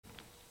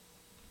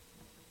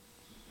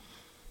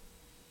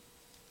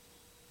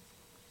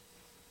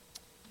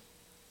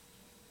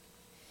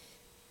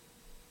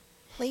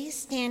Please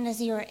stand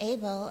as you are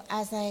able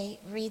as I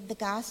read the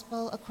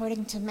Gospel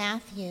according to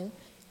Matthew,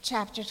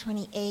 chapter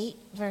 28,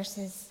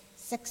 verses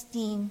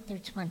 16 through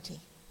 20.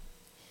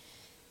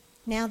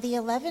 Now the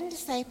 11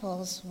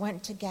 disciples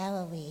went to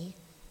Galilee,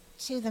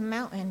 to the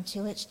mountain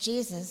to which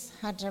Jesus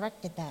had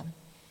directed them.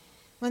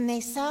 When they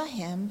saw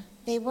him,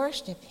 they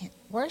worshipped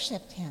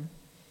him,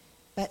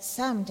 but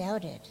some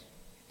doubted.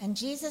 And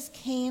Jesus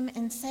came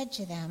and said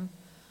to them,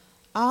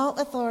 "All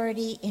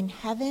authority in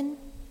heaven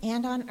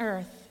and on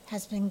earth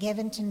has been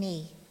given to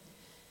me.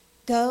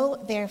 Go,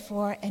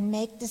 therefore, and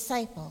make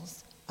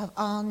disciples of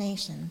all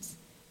nations,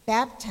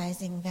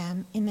 baptizing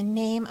them in the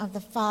name of the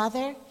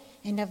Father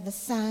and of the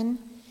Son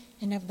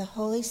and of the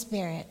Holy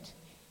Spirit,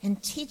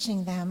 and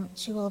teaching them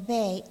to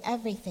obey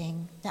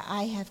everything that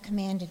I have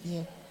commanded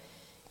you.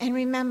 And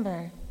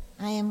remember,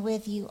 I am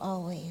with you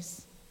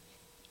always,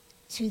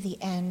 to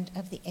the end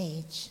of the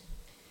age."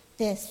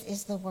 This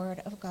is the word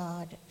of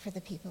God for the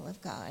people of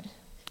God.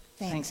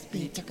 Thanks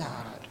be to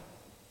God.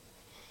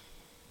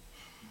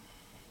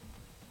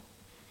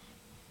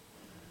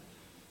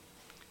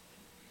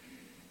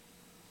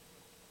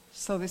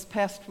 So this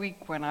past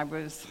week when I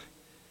was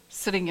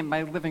sitting in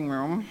my living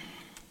room,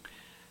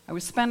 I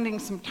was spending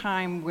some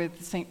time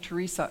with St.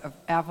 Teresa of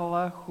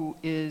Avila, who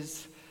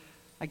is,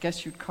 I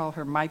guess you'd call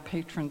her my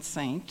patron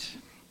saint.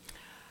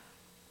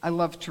 I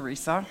love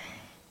Teresa.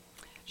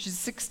 She's a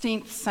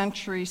 16th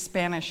century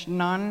Spanish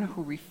nun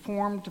who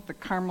reformed the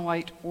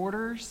Carmelite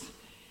orders,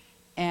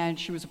 and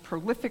she was a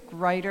prolific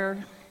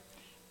writer,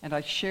 and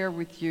I share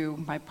with you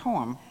my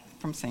poem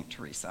from St.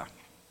 Teresa.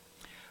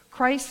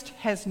 Christ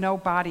has no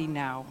body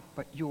now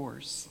but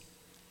yours,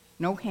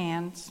 no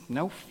hands,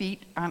 no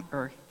feet on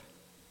earth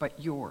but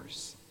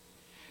yours.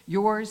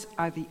 Yours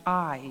are the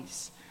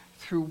eyes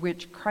through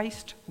which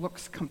Christ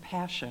looks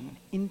compassion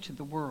into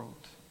the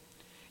world.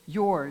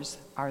 Yours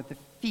are the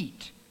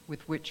feet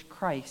with which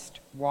Christ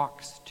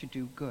walks to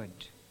do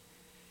good.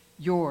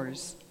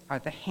 Yours are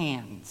the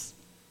hands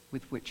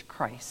with which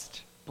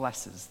Christ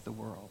blesses the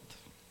world.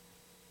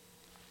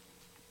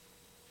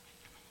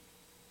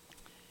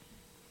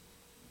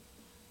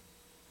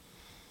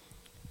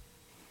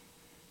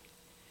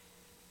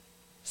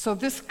 So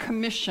this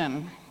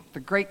commission, the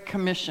Great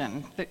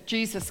Commission that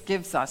Jesus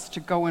gives us to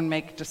go and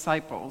make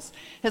disciples,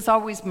 has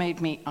always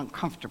made me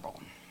uncomfortable.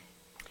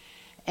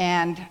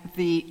 And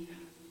the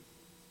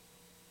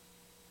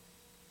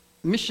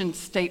mission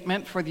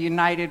statement for the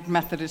United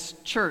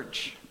Methodist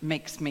Church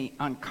makes me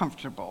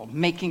uncomfortable.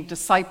 Making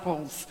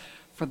disciples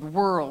for the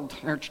world,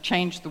 or to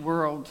change the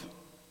world.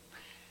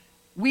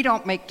 We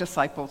don't make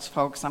disciples,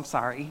 folks, I'm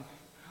sorry.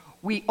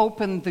 We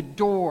open the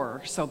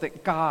door so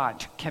that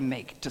God can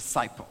make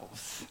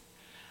disciples.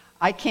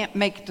 I can't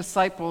make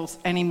disciples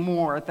any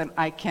more than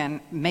I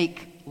can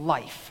make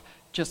life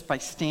just by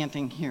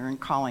standing here and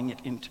calling it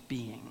into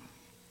being.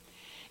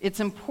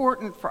 It's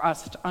important for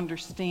us to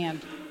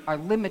understand our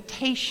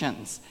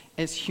limitations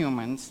as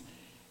humans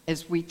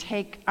as we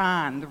take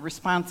on the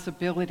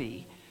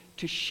responsibility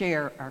to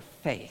share our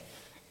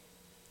faith.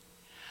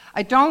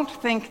 I don't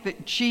think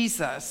that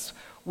Jesus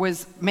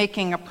was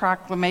making a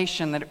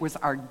proclamation that it was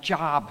our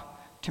job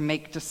to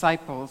make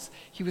disciples.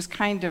 He was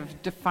kind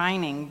of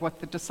defining what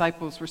the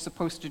disciples were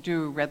supposed to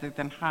do rather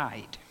than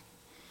hide.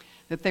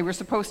 That they were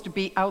supposed to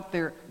be out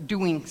there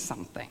doing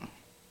something.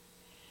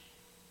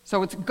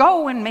 So it's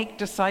go and make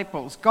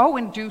disciples, go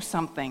and do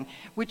something,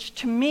 which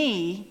to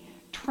me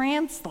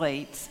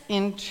translates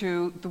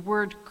into the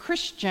word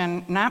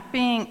Christian not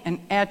being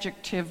an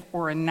adjective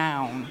or a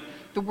noun.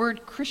 The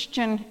word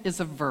Christian is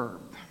a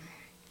verb.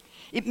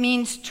 It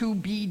means to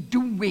be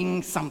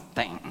doing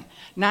something,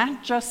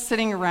 not just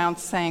sitting around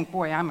saying,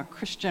 boy, I'm a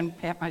Christian,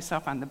 pat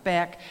myself on the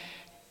back,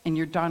 and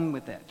you're done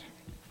with it.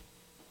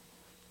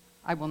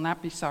 I will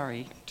not be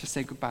sorry to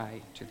say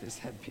goodbye to this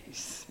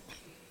headpiece.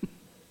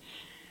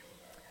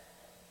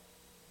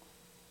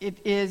 It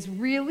is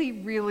really,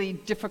 really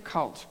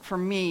difficult for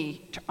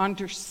me to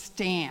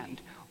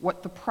understand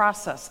what the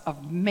process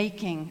of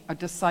making a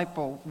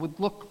disciple would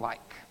look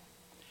like.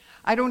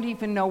 I don't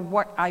even know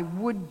what I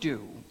would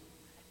do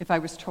if I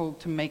was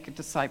told to make a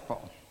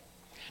disciple.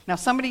 Now,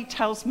 somebody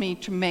tells me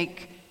to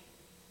make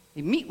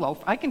a meatloaf,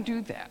 I can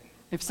do that.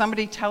 If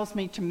somebody tells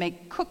me to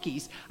make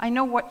cookies, I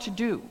know what to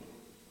do.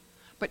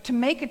 But to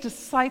make a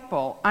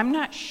disciple, I'm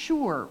not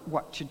sure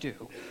what to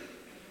do.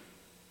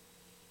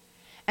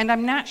 And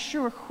I'm not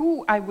sure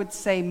who I would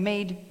say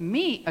made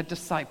me a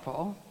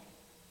disciple,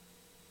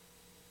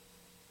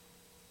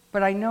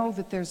 but I know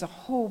that there's a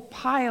whole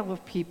pile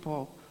of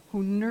people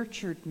who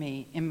nurtured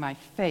me in my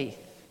faith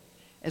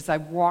as I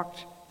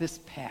walked this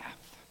path.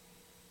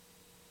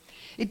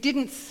 It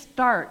didn't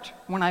start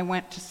when I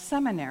went to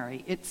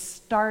seminary. It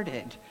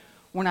started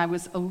when I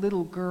was a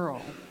little girl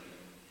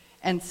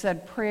and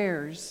said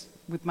prayers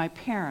with my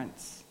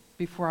parents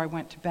before I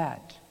went to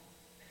bed.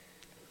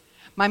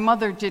 My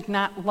mother did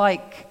not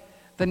like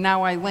the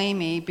 "Now I lay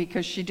me"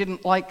 because she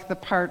didn't like the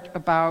part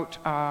about,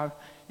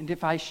 and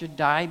if I should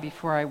die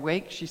before I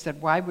wake, she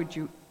said, why would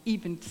you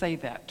even say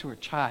that to a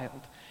child?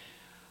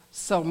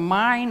 So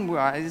mine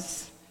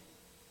was,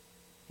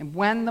 And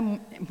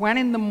when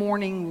in the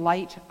morning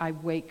light I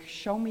wake,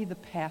 show me the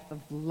path of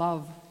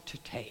love to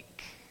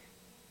take,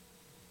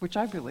 which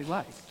I really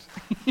liked.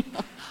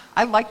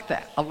 I liked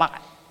that a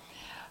lot.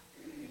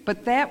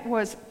 But that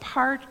was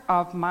part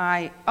of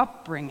my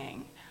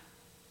upbringing.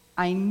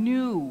 I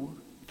knew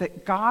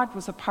that God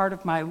was a part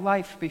of my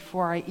life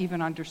before I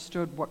even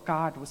understood what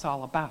God was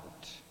all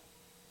about.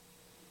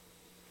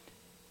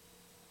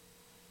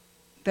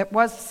 That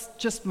was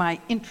just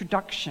my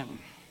introduction.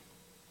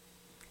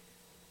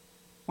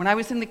 When I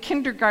was in the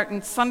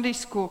kindergarten Sunday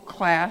school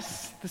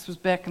class, this was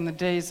back in the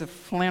days of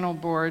flannel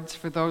boards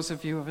for those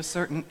of you of a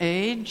certain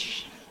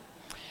age,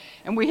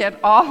 and we had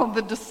all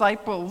the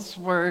disciples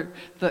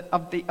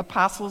of the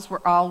apostles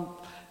were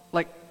all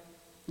like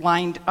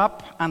lined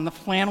up on the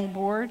flannel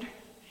board,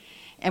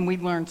 and we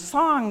learned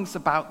songs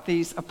about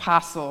these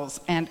apostles.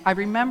 And I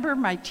remember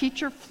my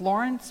teacher,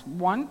 Florence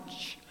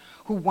Wunsch,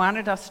 who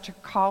wanted us to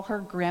call her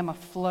Grandma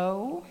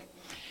Flo,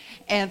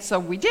 and so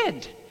we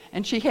did.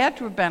 And she had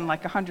to have been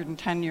like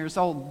 110 years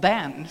old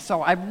then,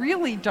 so I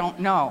really don't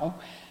know.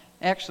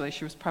 Actually,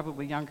 she was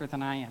probably younger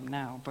than I am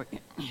now, but,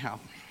 you know,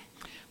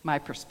 my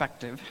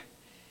perspective.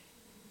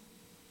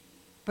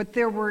 But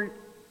there were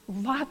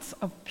lots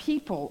of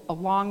people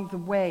along the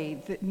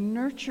way that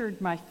nurtured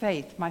my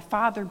faith, my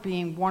father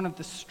being one of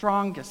the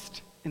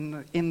strongest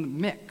in the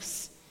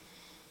mix.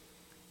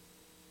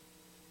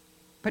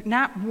 But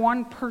not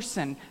one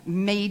person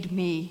made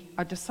me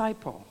a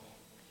disciple.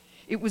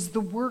 It was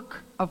the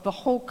work of the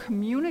whole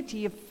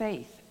community of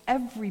faith,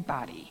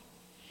 everybody,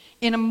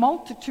 in a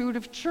multitude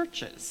of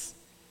churches.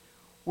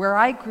 Where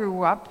I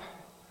grew up,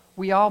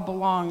 we all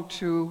belonged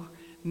to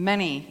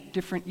many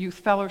different youth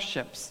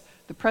fellowships.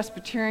 The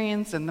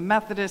Presbyterians and the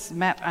Methodists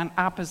met on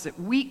opposite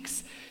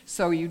weeks,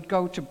 so you'd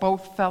go to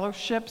both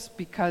fellowships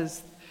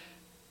because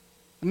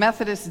the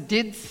Methodists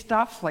did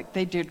stuff, like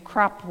they did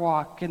crop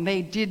walk, and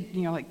they did,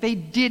 they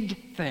did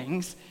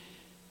things.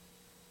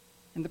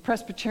 And the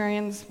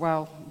Presbyterians,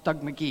 well,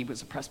 Doug McGee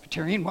was a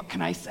Presbyterian, what can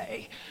I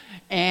say?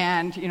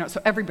 And, so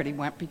everybody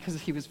went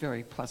because he was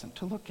very pleasant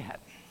to look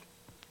at.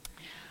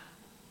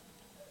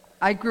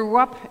 I grew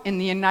up in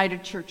the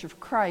United Church of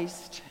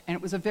Christ, and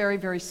it was a very,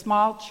 very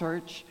small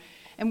church.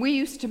 And we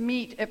used to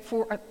meet at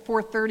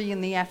 4:30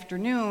 in the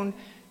afternoon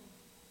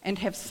and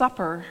have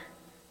supper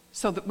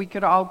so that we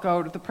could all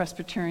go to the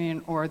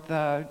Presbyterian or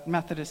the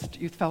Methodist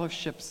youth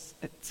fellowships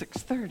at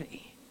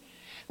 6:30.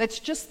 That's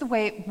just the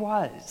way it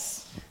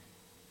was.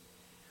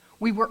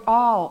 We were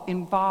all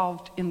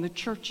involved in the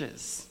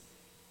churches.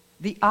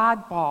 The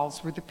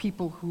oddballs were the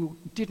people who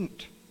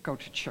didn't go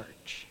to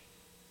church.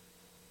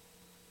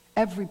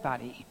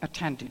 Everybody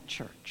attended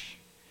church.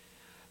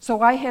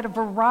 So I had a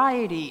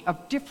variety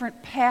of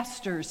different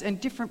pastors and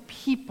different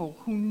people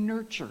who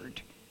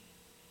nurtured.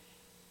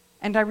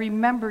 And I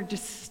remember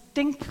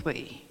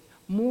distinctly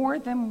more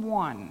than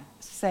one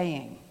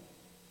saying,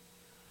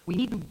 we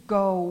need to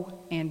go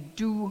and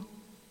do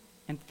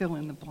and fill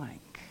in the blank.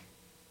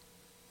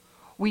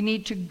 We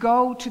need to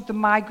go to the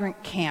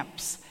migrant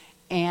camps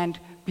and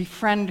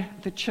befriend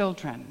the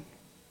children.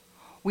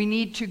 We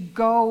need to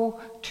go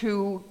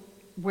to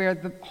where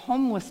the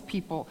homeless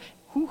people,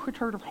 who had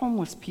heard of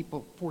homeless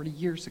people 40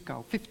 years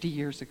ago, 50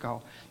 years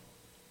ago?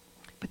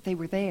 But they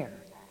were there.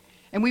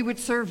 And we would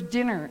serve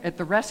dinner at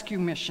the rescue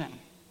mission.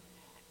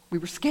 We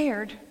were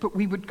scared, but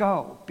we would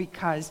go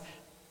because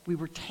we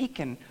were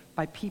taken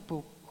by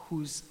people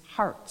whose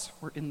hearts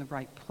were in the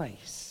right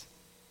place.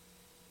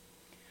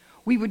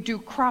 We would do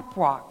crop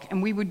walk,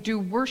 and we would do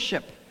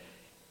worship.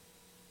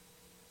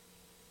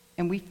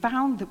 And we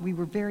found that we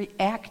were very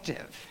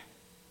active.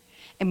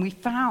 And we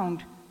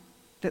found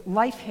that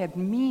life had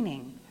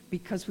meaning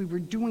because we were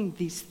doing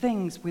these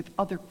things with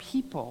other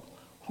people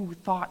who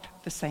thought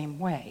the same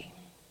way.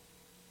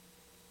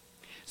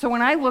 So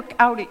when I look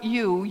out at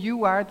you,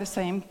 you are the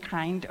same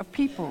kind of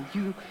people.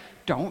 You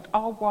don't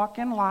all walk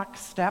in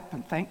lockstep,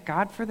 and thank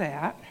God for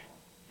that.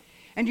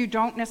 And you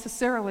don't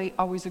necessarily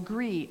always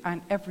agree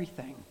on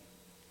everything.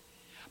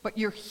 But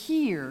you're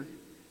here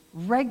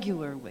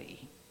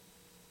regularly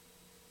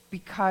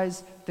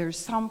because there's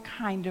some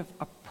kind of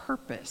a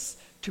purpose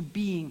to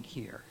being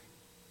here.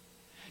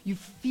 You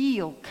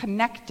feel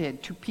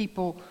connected to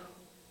people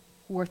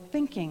who are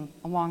thinking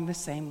along the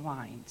same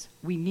lines.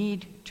 We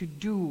need to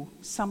do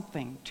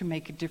something to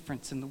make a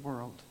difference in the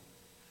world.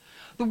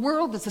 The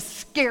world is a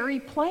scary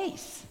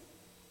place.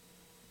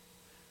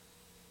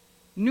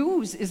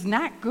 News is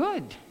not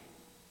good.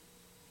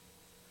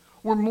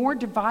 We're more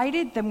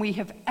divided than we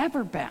have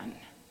ever been.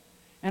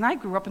 And I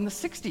grew up in the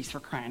 60s, for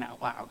crying out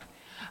loud.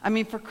 I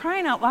mean, for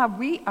crying out loud,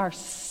 we are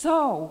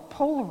so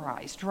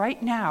polarized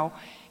right now,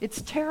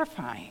 it's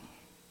terrifying.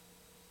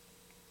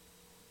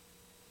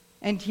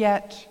 And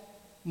yet,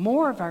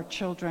 more of our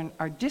children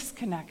are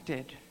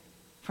disconnected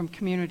from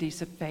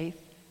communities of faith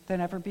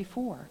than ever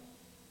before.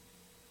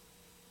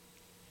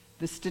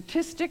 The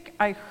statistic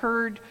I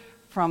heard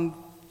from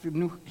the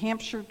New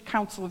Hampshire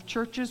Council of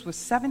Churches was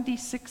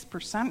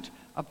 76%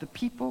 of the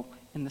people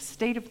in the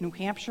state of New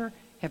Hampshire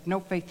have no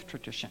faith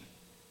tradition.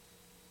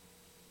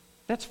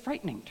 That's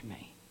frightening to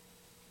me.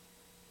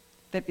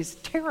 that is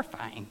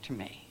terrifying to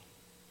me.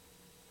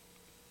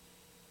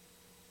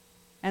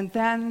 And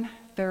then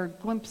there are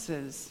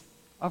glimpses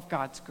of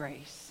God's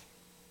grace.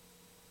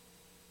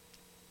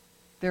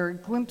 There are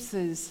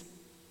glimpses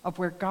of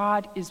where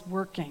God is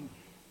working.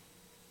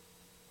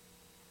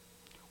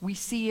 We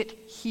see it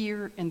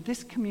here in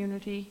this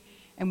community,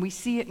 and we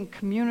see it in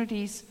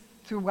communities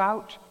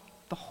throughout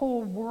the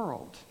whole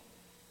world.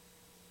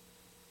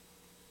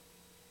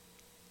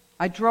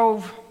 I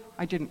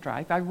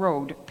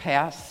rode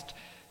past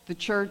the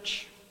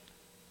church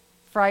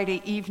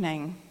Friday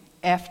evening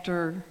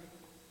after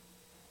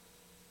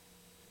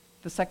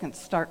the second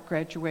start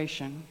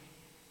graduation.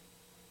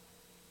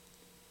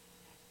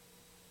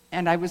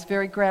 And I was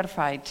very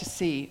gratified to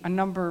see a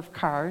number of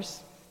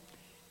cars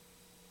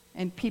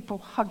and people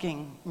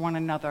hugging one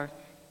another.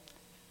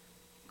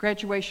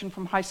 Graduation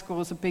from high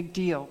school is a big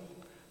deal,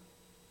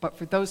 but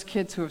for those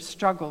kids who have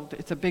struggled,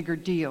 it's a bigger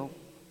deal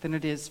than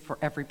it is for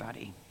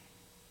everybody.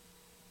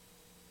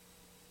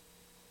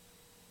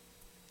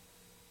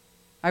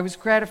 I was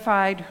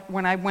gratified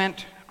when I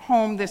went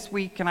home this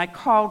week and I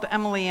called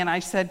Emily and I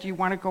said, "Do you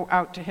want to go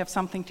out to have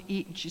something to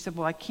eat?" And she said,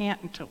 "Well, I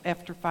can't until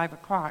after 5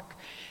 o'clock.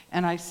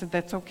 And I said,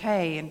 "That's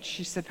okay." And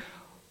she said,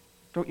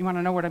 "Don't you want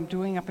to know what I'm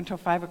doing up until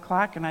 5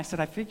 o'clock? And I said,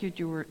 "I figured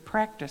you were at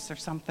practice or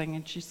something."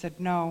 And she said,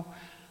 "No,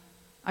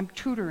 I'm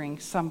tutoring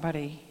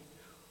somebody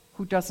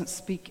who doesn't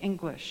speak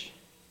English."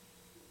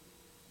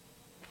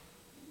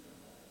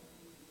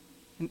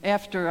 And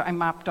after I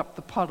mopped up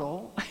the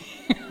puddle,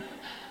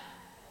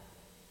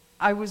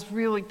 I was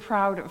really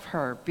proud of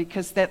her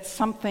because that's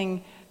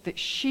something that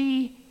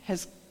she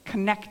has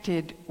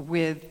connected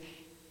with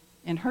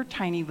in her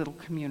tiny little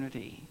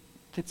community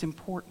that's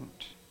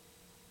important.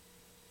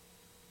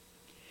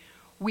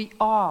 We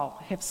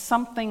all have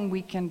something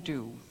we can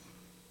do.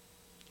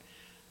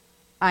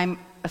 I'm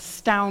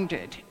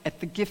astounded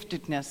at the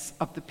giftedness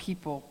of the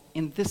people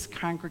in this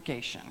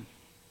congregation.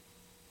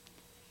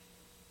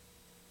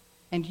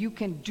 And you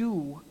can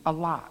do a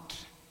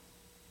lot.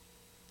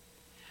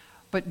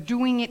 But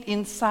doing it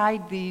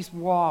inside these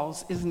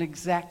walls isn't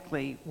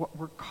exactly what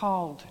we're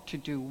called to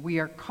do. We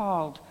are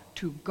called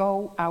to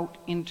go out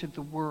into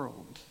the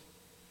world.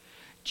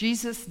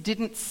 Jesus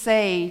didn't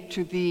say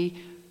to the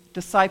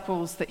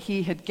disciples that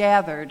he had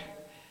gathered,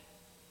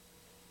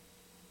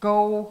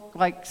 "Go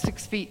like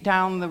 6 feet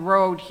down the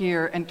road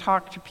here and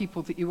talk to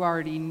people that you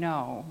already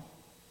know."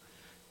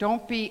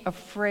 Don't be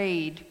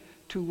afraid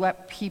to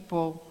let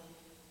people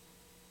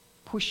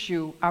push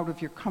you out of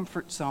your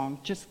comfort zone.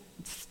 Just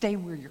stay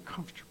where you're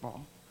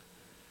comfortable.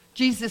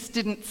 Jesus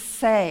didn't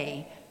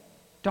say,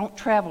 "Don't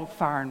travel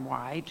far and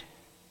wide."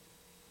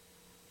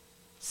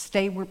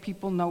 Stay where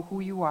people know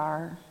who you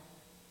are.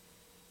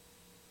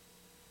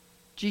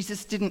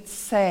 Jesus didn't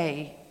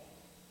say,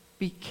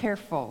 "Be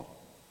careful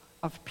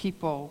of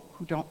people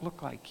who don't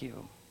look like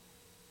you."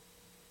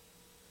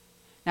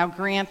 Now,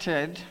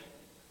 granted,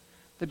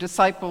 the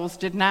disciples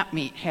did not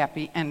meet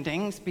happy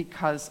endings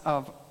because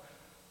of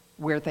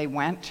where they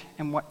went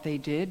and what they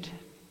did.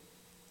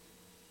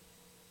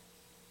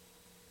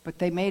 But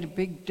they made a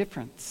big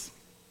difference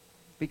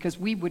because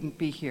we wouldn't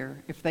be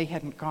here if they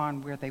hadn't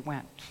gone where they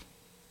went.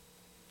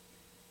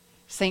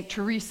 St.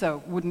 Teresa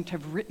wouldn't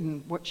have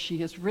written what she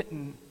has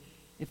written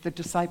if the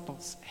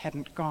disciples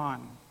hadn't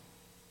gone.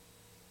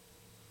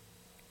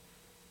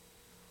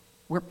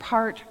 We're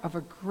part of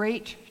a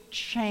great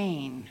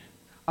chain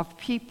of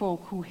people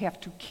who have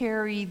to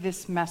carry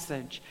this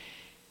message.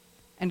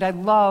 And I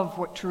love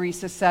what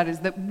Teresa said,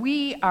 is that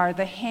we are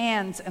the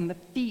hands and the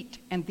feet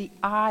and the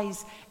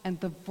eyes and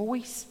the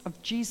voice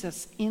of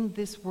Jesus in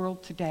this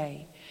world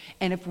today.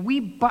 And if we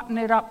button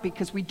it up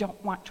because we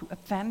don't want to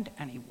offend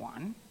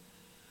anyone,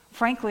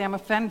 frankly, I'm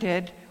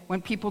offended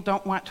when people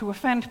don't want to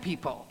offend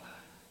people.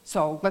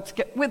 So let's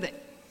get with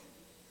it.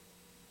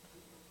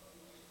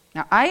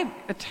 Now, I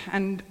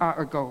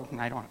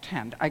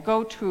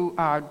go to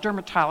a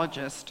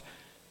dermatologist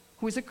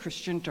who is a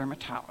Christian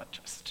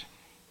dermatologist.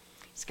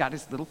 He's got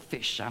his little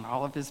fish on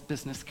all of his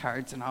business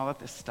cards and all of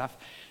this stuff.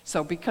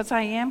 So because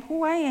I am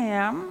who I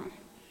am,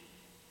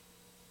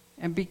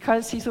 and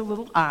because he's a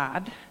little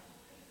odd,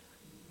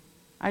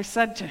 I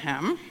said to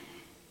him,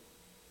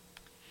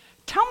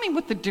 "Tell me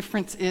what the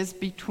difference is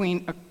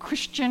between a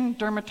Christian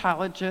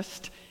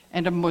dermatologist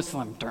and a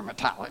Muslim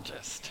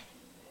dermatologist."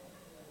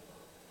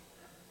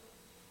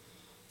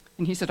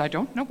 And he said, "I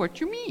don't know what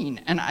you mean."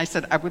 And I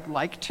said, "I would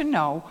like to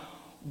know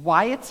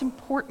why it's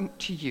important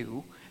to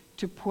you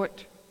to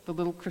put the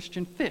little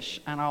Christian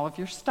fish on all of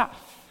your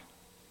stuff."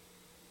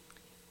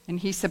 And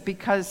he said,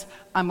 "Because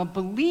I'm a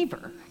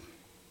believer."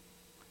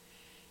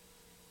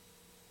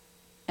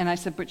 And I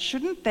said, "But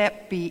shouldn't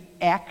that be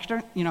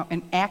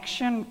an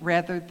action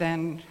rather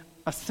than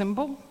a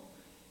symbol?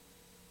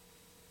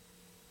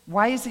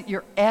 Why is it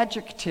your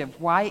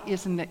adjective? Why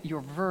isn't it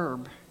your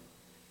verb?"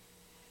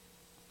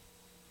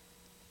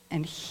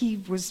 And he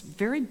was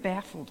very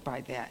baffled by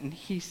that. And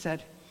he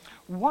said,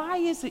 "Why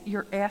is it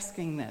you're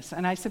asking this?"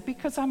 And I said,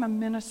 "Because I'm a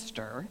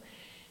minister,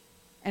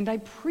 and I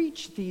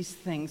preach these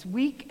things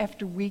week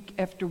after week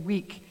after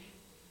week.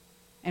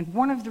 And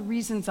one of the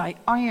reasons I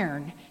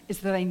iron is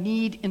that I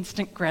need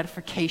instant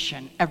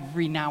gratification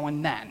every now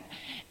and then.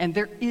 And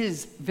there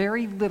is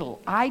very little.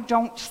 I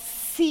don't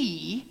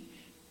see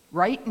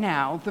right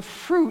now the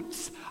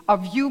fruits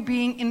of you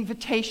being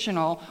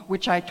invitational,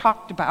 which I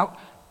talked about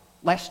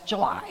last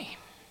July.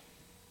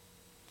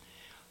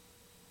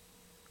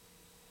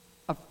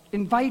 Of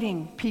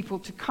inviting people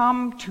to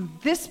come to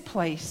this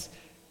place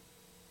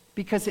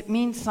because it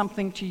means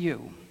something to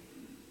you.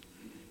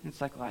 And it's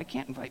like, well, I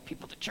can't invite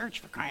people to church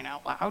for crying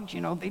out loud.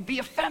 You know, they'd be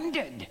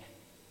offended.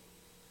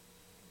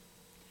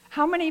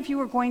 How many of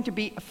you are going to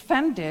be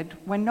offended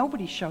when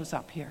nobody shows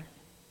up here?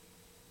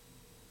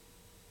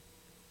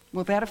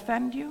 Will that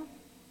offend you?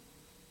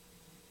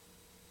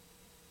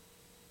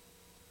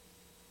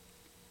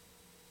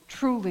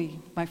 Truly,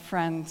 my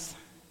friends,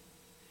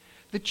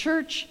 the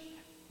church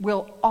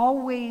will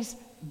always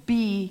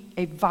be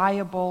a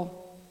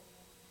viable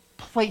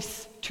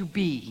place to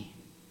be.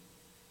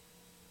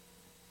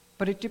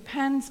 But it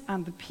depends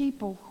on the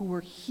people who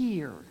are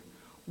here,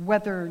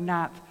 whether or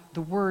not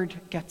the word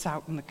gets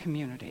out in the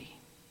community.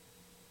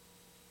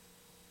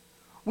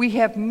 We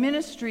have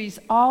ministries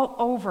all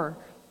over.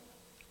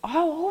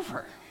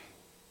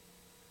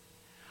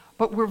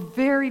 But we're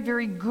very,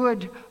 very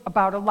good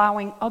about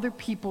allowing other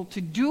people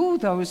to do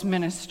those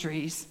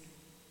ministries,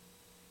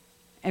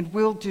 and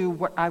we'll do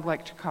what I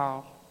like to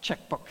call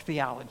checkbook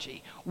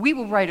theology. We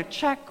will write a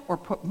check or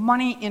put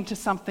money into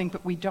something,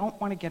 but we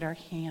don't want to get our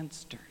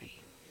hands dirty.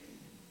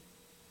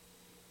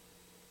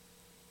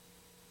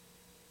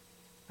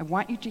 I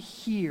want you to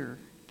hear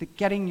that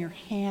getting your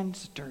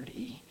hands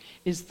dirty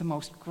is the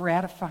most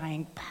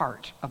gratifying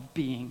part of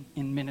being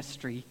in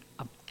ministry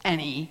of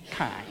any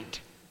kind.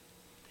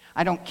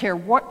 I don't care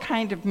what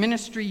kind of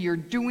ministry you're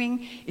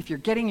doing, if you're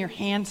getting your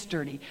hands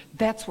dirty,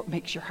 that's what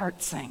makes your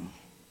heart sing.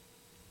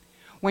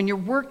 When you're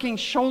working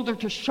shoulder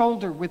to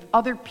shoulder with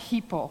other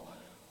people,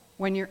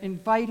 when you're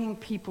inviting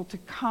people to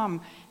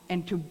come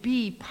and to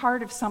be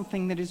part of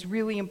something that is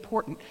really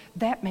important,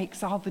 that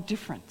makes all the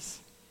difference.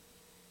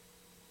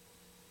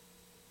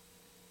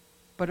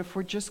 But if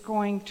we're just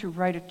going to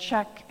write a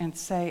check and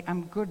say,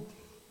 I'm good,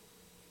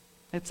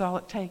 that's all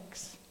it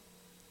takes,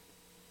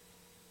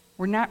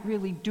 we're not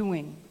really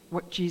doing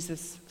what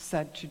Jesus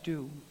said to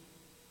do.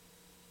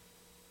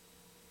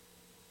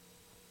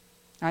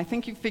 I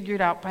think you've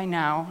figured out by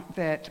now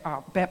that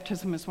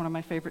baptism is one of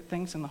my favorite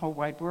things in the whole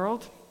wide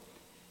world,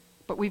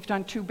 but we've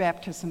done 2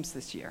 baptisms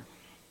this year.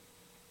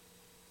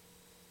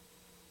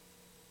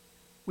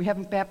 We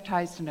haven't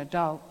baptized an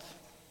adult,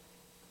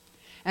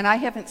 and I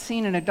haven't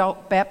seen an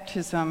adult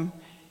baptism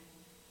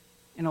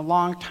in a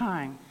long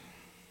time.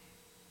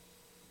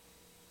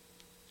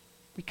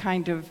 We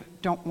kind of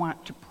don't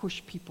want to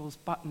push people's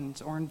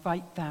buttons or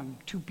invite them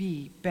to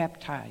be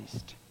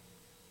baptized.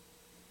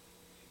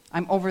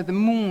 I'm over the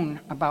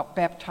moon about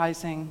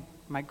baptizing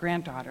my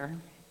granddaughter,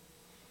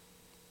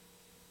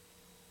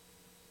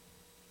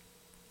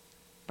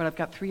 but I've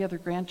got 3 other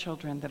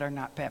grandchildren that are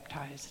not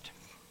baptized.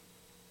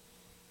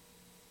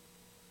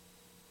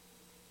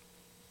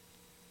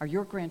 Are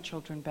your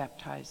grandchildren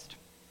baptized?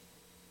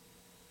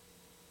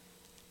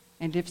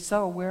 And if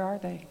so, where are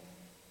they?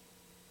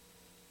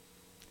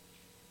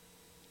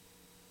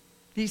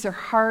 These are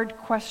hard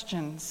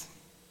questions,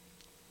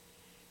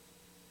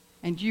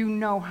 and you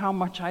know how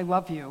much I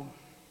love you.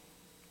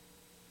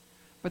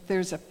 But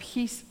there's a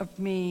piece of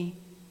me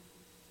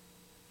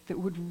that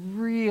would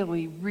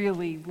really,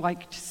 really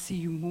like to see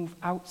you move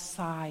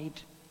outside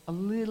a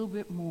little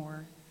bit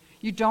more.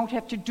 You don't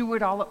have to do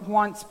it all at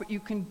once, but you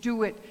can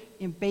do it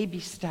in baby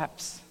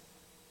steps.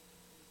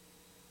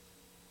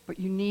 But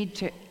you need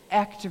to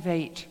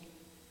activate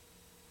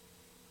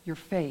your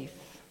faith.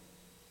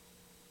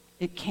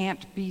 It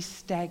can't be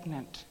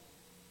stagnant.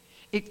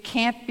 It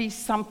can't be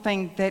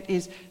something that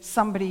is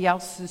somebody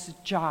else's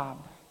job.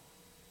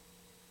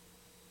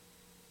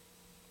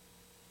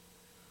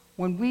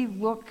 When we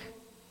look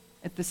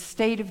at the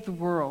state of the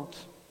world,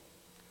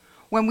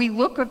 when we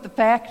look at the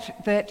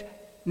fact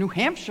that New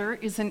Hampshire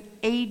is an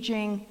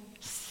aging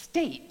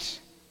state,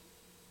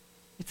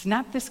 it's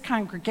not this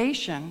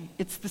congregation,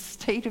 it's the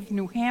state of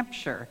New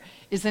Hampshire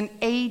is an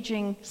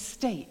aging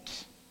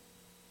state.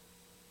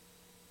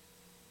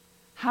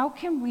 How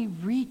can we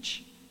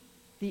reach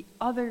the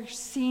other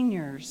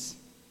seniors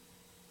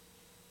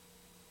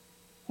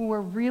who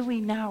are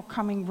really now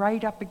coming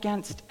right up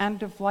against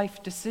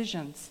end-of-life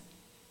decisions?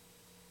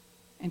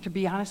 And to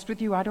be honest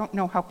with you, I don't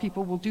know how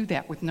people will do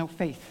that with no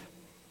faith.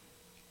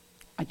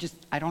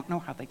 I don't know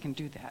how they can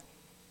do that.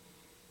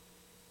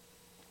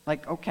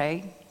 Like,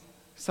 okay,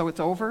 so it's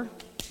over?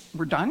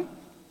 We're done?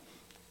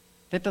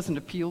 That doesn't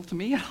appeal to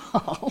me at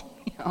all.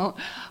 You know,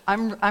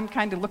 I'm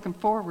kind of looking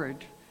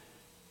forward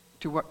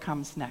to what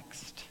comes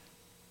next.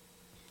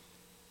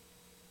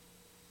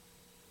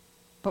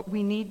 But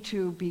we need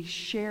to be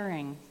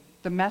sharing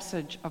the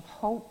message of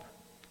hope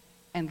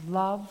and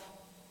love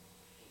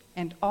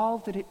and all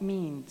that it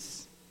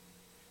means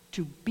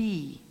to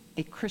be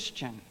a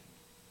Christian.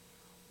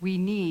 We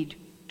need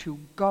to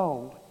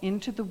go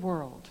into the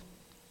world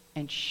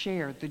and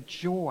share the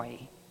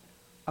joy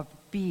of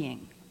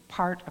being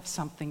part of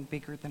something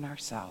bigger than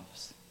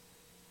ourselves.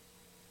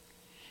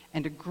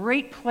 And a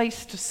great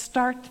place to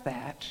start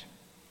that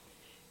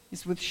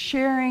is with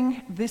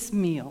sharing this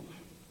meal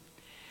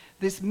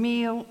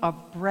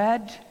of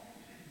bread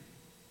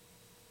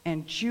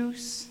and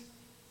juice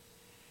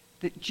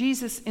that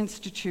Jesus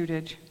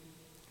instituted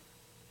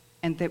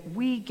and that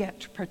we get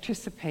to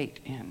participate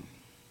in.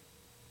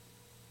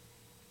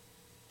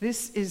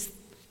 This is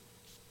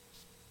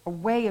a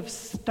way of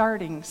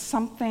starting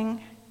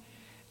something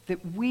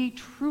that we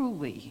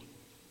truly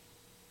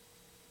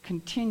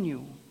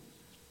continue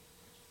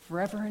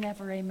forever and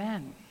ever,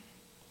 amen.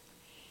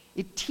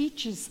 It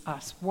teaches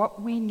us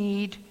what we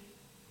need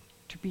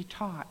to be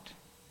taught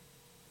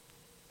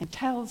and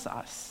tells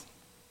us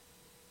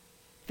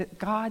that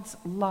God's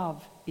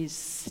love is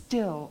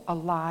still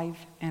alive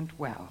and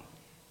well.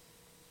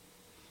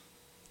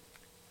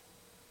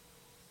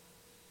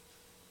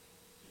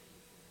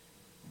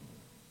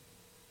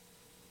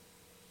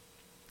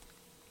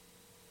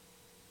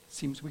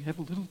 Seems we have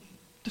a little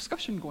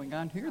discussion going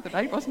on here that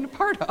I wasn't a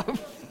part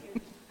of.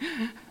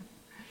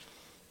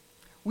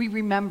 We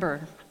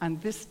remember on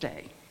this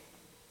day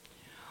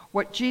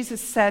what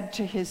Jesus said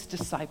to his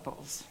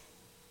disciples.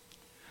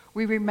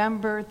 We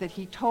remember that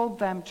he told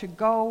them to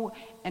go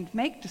and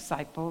make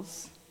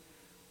disciples,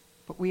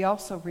 but we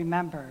also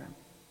remember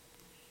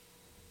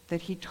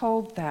that he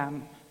told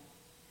them,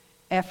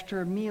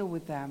 after a meal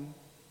with them,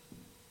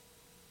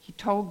 he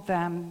told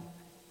them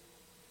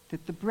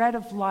that the bread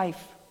of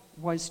life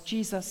was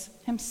Jesus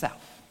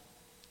himself.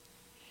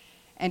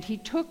 And he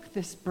took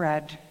this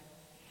bread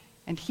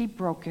and he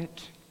broke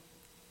it.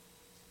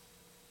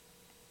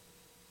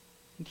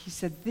 And he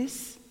said,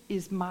 "This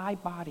is my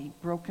body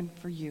broken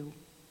for you.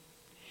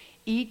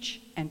 Each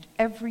and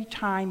every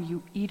time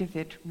you eat of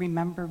it,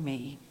 remember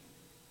me."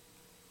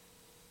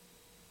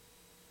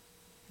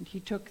 And he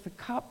took the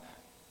cup,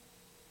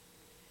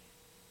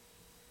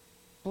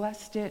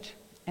 blessed it,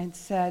 and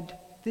said,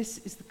 "This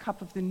is the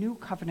cup of the new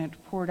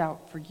covenant poured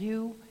out for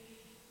you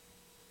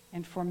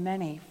and for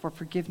many for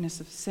forgiveness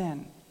of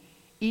sin.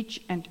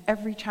 Each and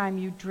every time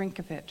you drink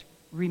of it,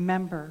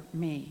 remember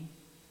me."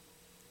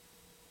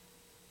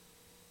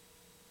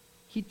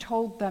 He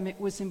told them it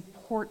was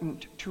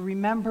important to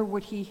remember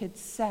what he had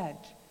said,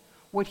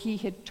 what he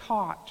had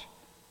taught,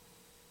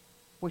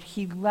 what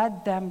he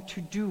led them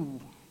to do.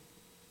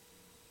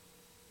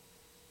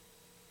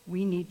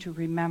 We need to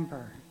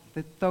remember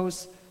that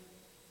those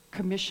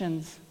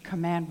commissions,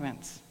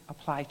 commandments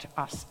apply to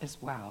us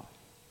as well.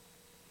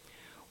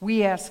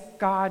 We ask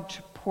God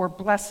to pour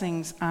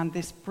blessings on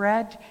this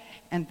bread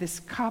and this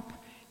cup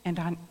and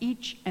on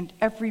each and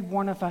every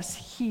one of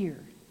us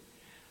here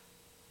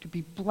to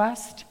be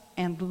blessed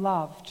and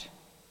loved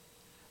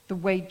the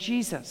way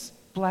Jesus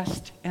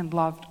blessed and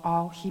loved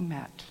all he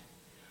met.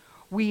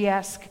 We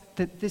ask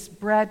that this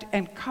bread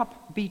and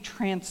cup be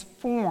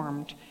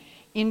transformed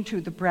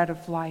into the bread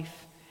of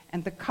life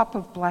and the cup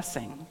of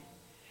blessing,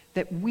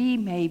 that we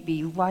may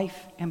be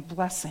life and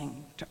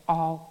blessing to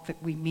all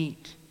that we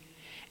meet,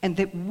 and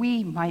that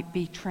we might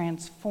be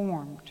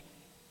transformed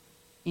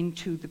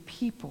into the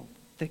people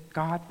that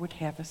God would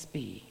have us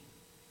be.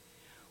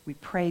 We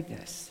pray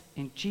this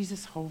in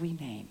Jesus' holy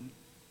name.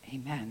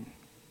 Amen.